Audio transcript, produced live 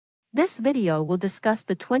This video will discuss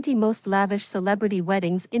the 20 most lavish celebrity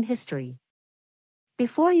weddings in history.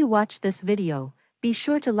 Before you watch this video, be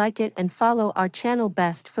sure to like it and follow our channel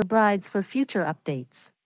Best for Brides for future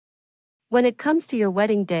updates. When it comes to your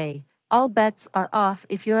wedding day, all bets are off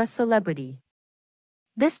if you're a celebrity.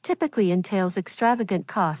 This typically entails extravagant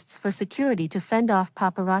costs for security to fend off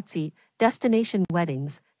paparazzi, destination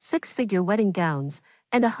weddings, six-figure wedding gowns,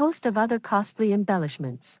 and a host of other costly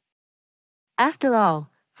embellishments. After all,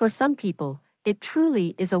 for some people, it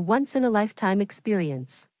truly is a once-in-a-lifetime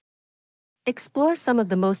experience. Explore some of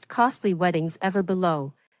the most costly weddings ever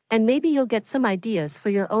below, and maybe you'll get some ideas for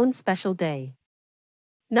your own special day.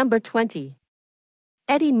 Number 20.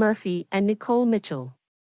 Eddie Murphy and Nicole Mitchell.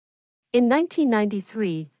 In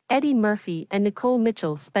 1993, Eddie Murphy and Nicole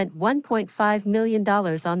Mitchell spent $1.5 million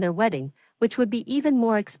on their wedding, which would be even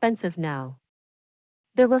more expensive now.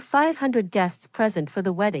 There were 500 guests present for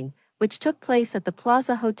the wedding, which took place at the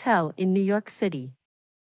Plaza Hotel in New York City.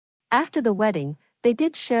 After the wedding, they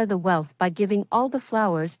did share the wealth by giving all the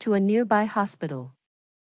flowers to a nearby hospital.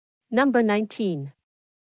 Number 19.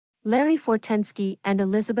 Larry Fortensky and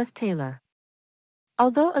Elizabeth Taylor.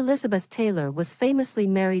 Although Elizabeth Taylor was famously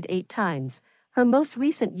married 8 times, her most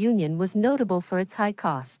recent union was notable for its high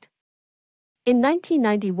cost. In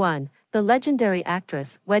 1991, the legendary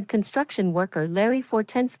actress wed construction worker Larry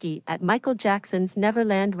Fortensky at Michael Jackson's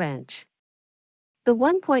Neverland Ranch. The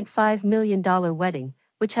 $1.5 million wedding,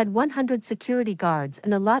 which had 100 security guards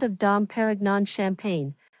and a lot of Dom Perignon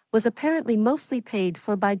champagne, was apparently mostly paid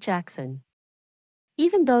for by Jackson.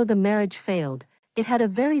 Even though the marriage failed, it had a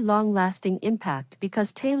very long-lasting impact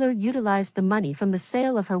because Taylor utilized the money from the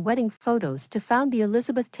sale of her wedding photos to found the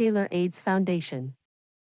Elizabeth Taylor AIDS Foundation.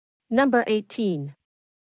 Number 18.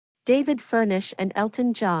 David Furnish and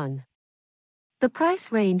Elton John. The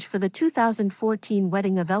price range for the 2014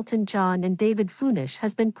 wedding of Elton John and David Furnish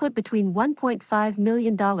has been put between $1.5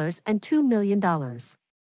 million and $2 million.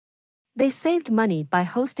 They saved money by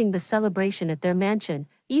hosting the celebration at their mansion,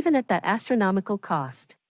 even at that astronomical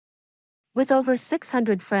cost. With over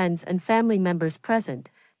 600 friends and family members present,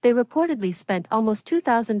 they reportedly spent almost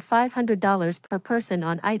 $2,500 per person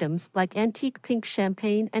on items like antique pink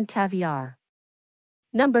champagne and caviar.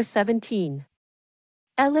 Number 17.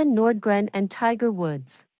 Elin Nordgren and Tiger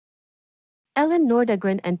Woods. Elin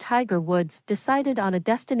Nordgren and Tiger Woods decided on a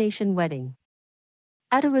destination wedding.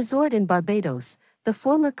 At a resort in Barbados, the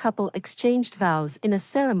former couple exchanged vows in a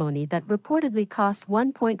ceremony that reportedly cost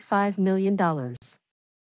 $1.5 million.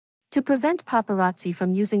 To prevent paparazzi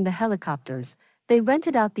from using the helicopters, they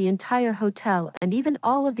rented out the entire hotel and even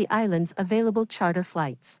all of the island's available charter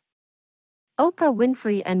flights. Oprah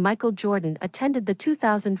Winfrey and Michael Jordan attended the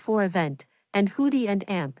 2004 event, and Hootie and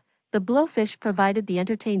Amp, the Blowfish, provided the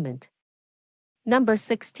entertainment. Number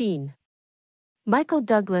 16. Michael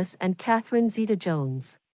Douglas and Catherine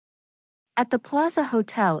Zeta-Jones. At the Plaza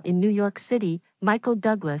Hotel in New York City, Michael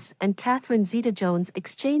Douglas and Catherine Zeta-Jones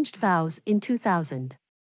exchanged vows in 2000.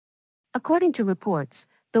 According to reports,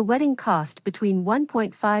 the wedding cost between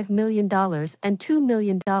 $1.5 million and $2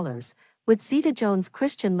 million, with Zeta-Jones'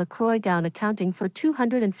 Christian LaCroix gown accounting for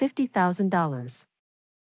 $250,000.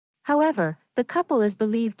 However, the couple is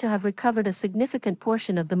believed to have recovered a significant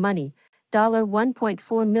portion of the money,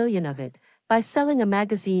 $1.4 million of it, by selling a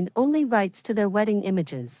magazine-only rights to their wedding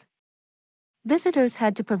images. Visitors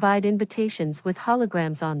had to provide invitations with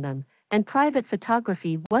holograms on them, and private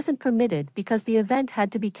photography wasn't permitted because the event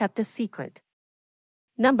had to be kept a secret.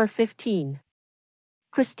 Number 15.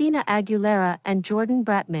 Christina Aguilera and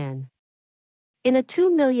Bratman. In a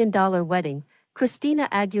 $2 million wedding, Christina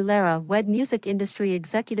Aguilera wed music industry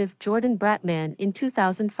executive Bratman in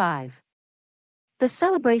 2005. The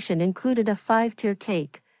celebration included a 5-tier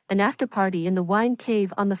cake, an after-party in the wine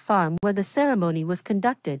cave on the farm where the ceremony was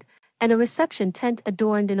conducted, and a reception tent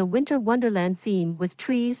adorned in a winter wonderland theme with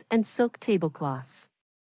trees and silk tablecloths.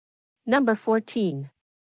 Number 14.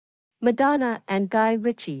 Madonna and Guy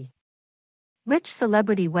Ritchie. Rich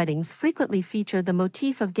celebrity weddings frequently feature the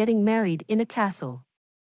motif of getting married in a castle.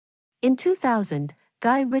 In 2000,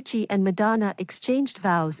 Guy Ritchie and Madonna exchanged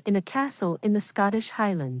vows in a castle in the Scottish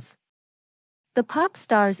Highlands. The pop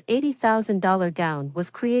star's $80,000 gown was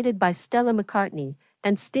created by Stella McCartney,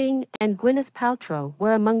 and Sting and Gwyneth Paltrow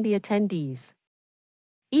were among the attendees.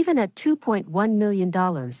 Even at $2.1 million,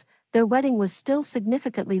 their wedding was still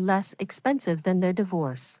significantly less expensive than their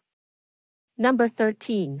divorce. Number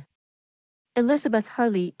 13. Elizabeth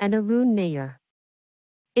Hurley and Arun Nayar.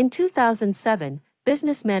 In 2007,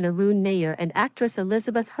 businessman Arun Nayar and actress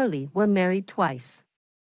Elizabeth Hurley were married twice.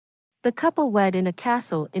 The couple wed in a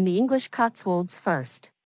castle in the English Cotswolds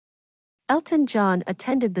first. Elton John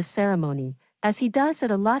attended the ceremony, as he does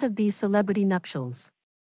at a lot of these celebrity nuptials.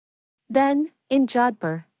 Then, in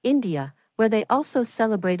Jodhpur, India, where they also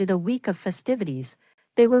celebrated a week of festivities,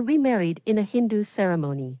 they were remarried in a Hindu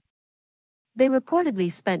ceremony. They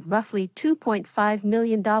reportedly spent roughly $2.5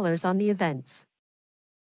 million on the events.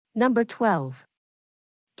 Number 12.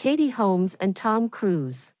 Katie Holmes and Tom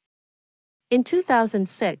Cruise. In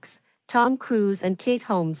 2006, Tom Cruise and Kate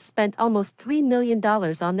Holmes spent almost $3 million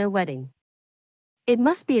on their wedding. It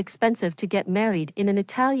must be expensive to get married in an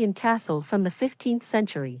Italian castle from the 15th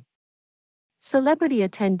century. Celebrity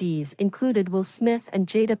attendees included Will Smith and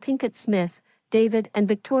Jada Pinkett Smith, David and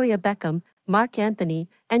Victoria Beckham, Mark Anthony,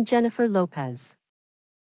 and Jennifer Lopez.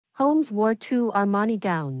 Holmes wore 2 Armani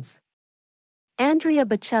gowns. Andrea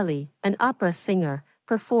Bocelli, an opera singer,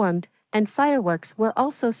 performed, and fireworks were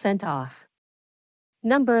also sent off.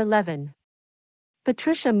 Number 11.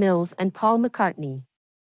 Patricia Mills and Paul McCartney.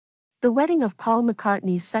 The wedding of Paul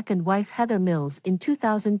McCartney's second wife Heather Mills in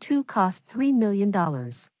 2002 cost $3 million.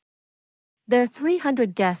 Their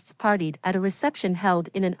 300 guests partied at a reception held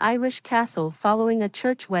in an Irish castle following a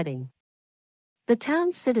church wedding. The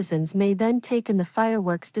town's citizens may then take in the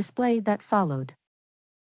fireworks display that followed.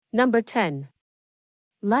 Number 10.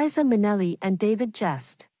 Liza Minnelli and David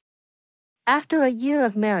Jest. After a year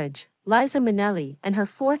of marriage, Liza Minnelli and her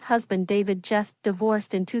fourth husband David Jest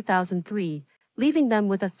divorced in 2003, leaving them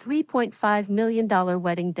with a $3.5 million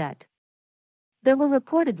wedding debt. There were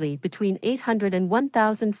reportedly between 800 and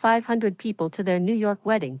 1,500 people to their New York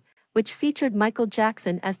wedding, which featured Michael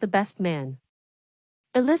Jackson as the best man.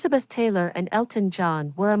 Elizabeth Taylor and Elton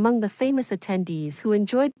John were among the famous attendees who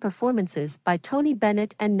enjoyed performances by Tony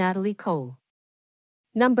Bennett and Natalie Cole.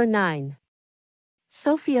 Number 9.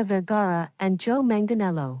 Sofia Vergara and Joe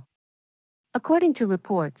Manganiello. According to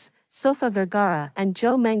reports, Sofia Vergara and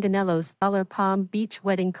Joe Manganiello's Palm Beach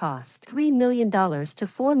wedding cost $3 million to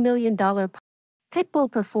 $4 million.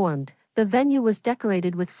 Pitbull performed, the venue was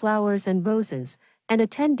decorated with flowers and roses, and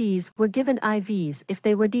attendees were given IVs if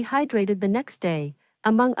they were dehydrated the next day,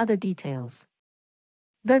 among other details.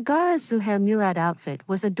 Vergara's Zuhair Murad outfit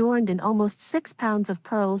was adorned in almost 6 pounds of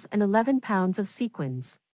pearls and 11 pounds of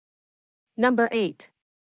sequins. Number 8.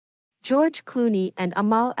 George Clooney and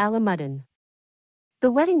Amal Alamuddin.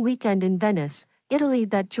 The wedding weekend in Venice, Italy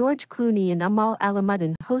that George Clooney and Amal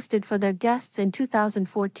Alamuddin hosted for their guests in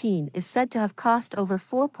 2014 is said to have cost over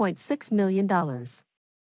 $4.6 million.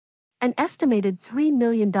 An estimated $3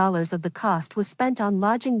 million of the cost was spent on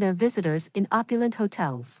lodging their visitors in opulent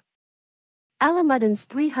hotels. Alamuddin's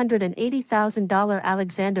 $380,000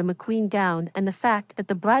 Alexander McQueen gown and the fact that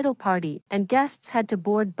the bridal party and guests had to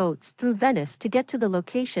board boats through Venice to get to the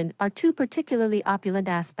location are 2 particularly opulent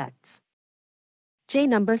aspects.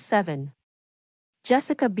 Number 7.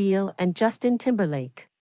 Jessica Biel and Justin Timberlake.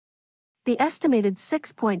 The estimated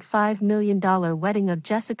 $6.5 million wedding of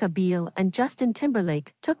Jessica Biel and Justin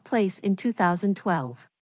Timberlake took place in 2012.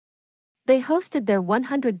 They hosted their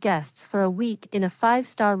 100 guests for a week in a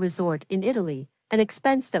 5-star resort in Italy, an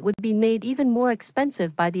expense that would be made even more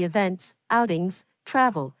expensive by the events, outings,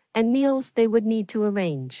 travel, and meals they would need to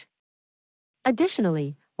arrange.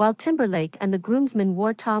 Additionally, while Timberlake and the groomsmen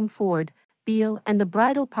wore Tom Ford, Biel and the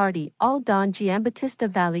bridal party all donned Giambattista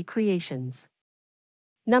Valli creations.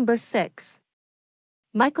 Number 6.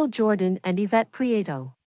 Michael Jordan and Yvette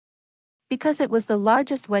Prieto. Because it was the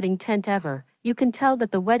largest wedding tent ever, you can tell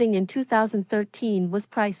that the wedding in 2013 was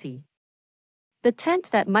pricey. The tent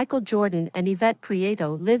that Michael Jordan and Yvette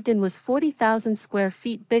Prieto lived in was 40,000 square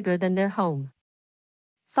feet bigger than their home.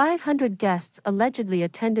 500 guests allegedly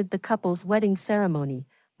attended the couple's wedding ceremony,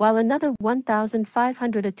 while another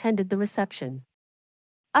 1,500 attended the reception.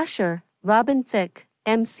 Usher, Robin Thicke,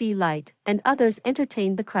 MC Lyte, and others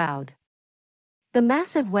entertained the crowd. The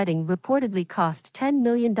massive wedding reportedly cost $10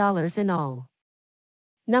 million in all.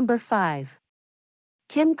 Number 5.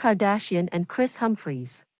 Kim Kardashian and Kris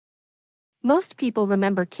Humphries. Most people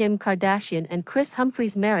remember Kim Kardashian and Kris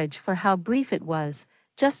Humphries' marriage for how brief it was,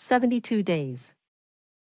 just 72 days.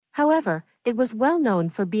 However, it was well known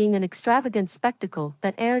for being an extravagant spectacle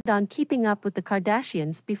that aired on Keeping Up with the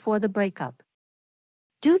Kardashians before the breakup.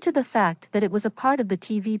 Due to the fact that it was a part of the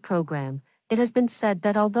TV program, it has been said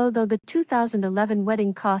that although the 2011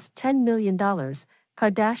 wedding cost $10 million,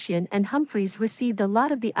 Kardashian and Humphries received a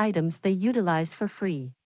lot of the items they utilized for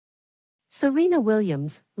free. Serena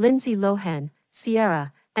Williams, Lindsay Lohan,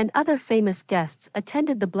 Ciara, and other famous guests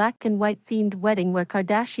attended the black and white themed wedding where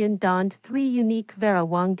Kardashian donned 3 unique Vera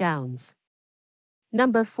Wang gowns.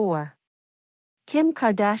 Number 4. Kim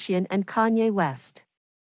Kardashian and Kanye West.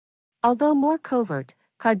 Although more covert,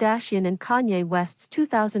 Kardashian and Kanye West's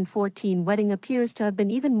 2014 wedding appears to have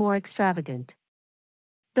been even more extravagant.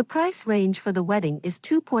 The price range for the wedding is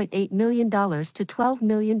 $2.8 million to $12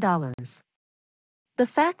 million. The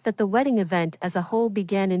fact that the wedding event as a whole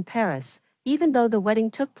began in Paris, even though the wedding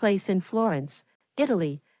took place in Florence,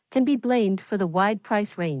 Italy, can be blamed for the wide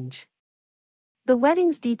price range. The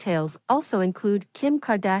wedding's details also include Kim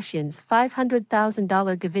Kardashian's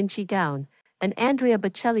 $500,000 Givenchy gown, an Andrea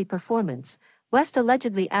Bocelli performance, West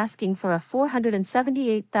allegedly asking for a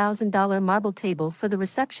 $478,000 marble table for the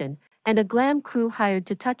reception, and a glam crew hired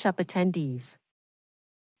to touch up attendees.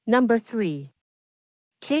 Number 3.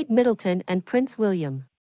 Kate Middleton and Prince William.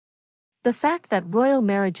 The fact that royal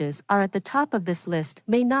marriages are at the top of this list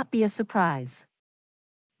may not be a surprise.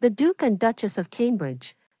 The Duke and Duchess of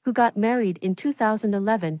Cambridge, who got married in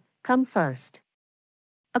 2011, come first.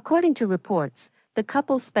 According to reports, the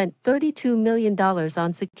couple spent $32 million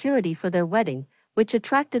on security for their wedding, which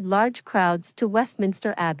attracted large crowds to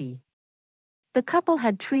Westminster Abbey. The couple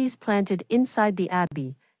had trees planted inside the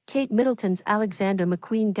Abbey. Kate Middleton's Alexander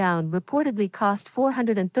McQueen gown reportedly cost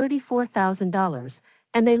 $434,000,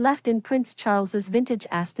 and they left in Prince Charles's vintage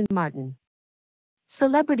Aston Martin.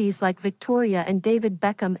 Celebrities like Victoria and David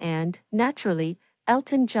Beckham and, naturally,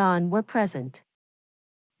 Elton John were present.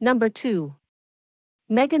 Number 2.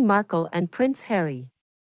 Meghan Markle and Prince Harry.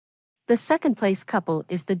 The second-place couple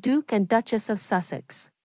is the Duke and Duchess of Sussex.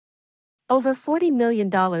 Over $40 million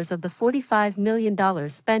of the $45 million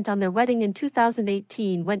spent on their wedding in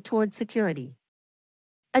 2018 went toward security.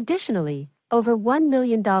 Additionally, over $1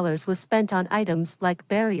 million was spent on items like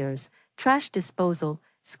barriers, trash disposal,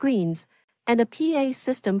 screens, and a PA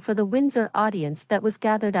system for the Windsor audience that was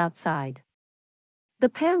gathered outside. The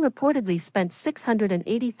pair reportedly spent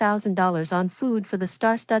 $680,000 on food for the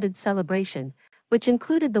star-studded celebration, which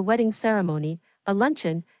included the wedding ceremony, a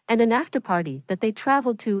luncheon, and an after-party that they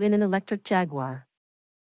traveled to in an electric Jaguar.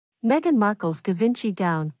 Meghan Markle's Givenchy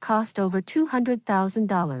gown cost over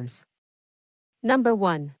 $200,000. Number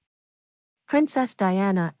 1. Princess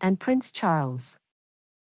Diana and Prince Charles.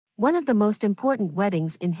 One of the most important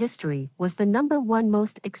weddings in history was the number 1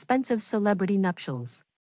 most expensive celebrity nuptials.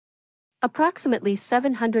 Approximately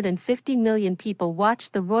 750 million people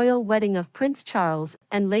watched the royal wedding of Prince Charles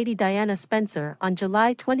and Lady Diana Spencer on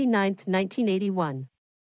July 29, 1981.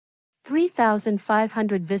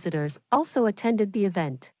 3,500 visitors also attended the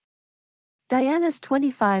event. Diana's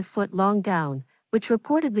 25-foot-long gown, which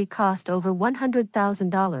reportedly cost over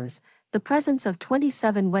 $100,000, the presence of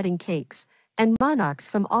 27 wedding cakes, and monarchs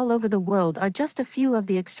from all over the world are just a few of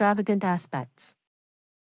the extravagant aspects.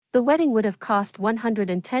 The wedding would have cost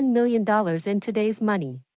 $110 million in today's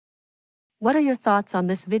money. What are your thoughts on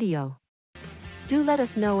this video? Do let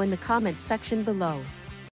us know in the comments section below.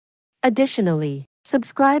 Additionally,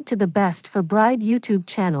 subscribe to the Best for Bride YouTube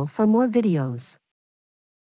channel for more videos.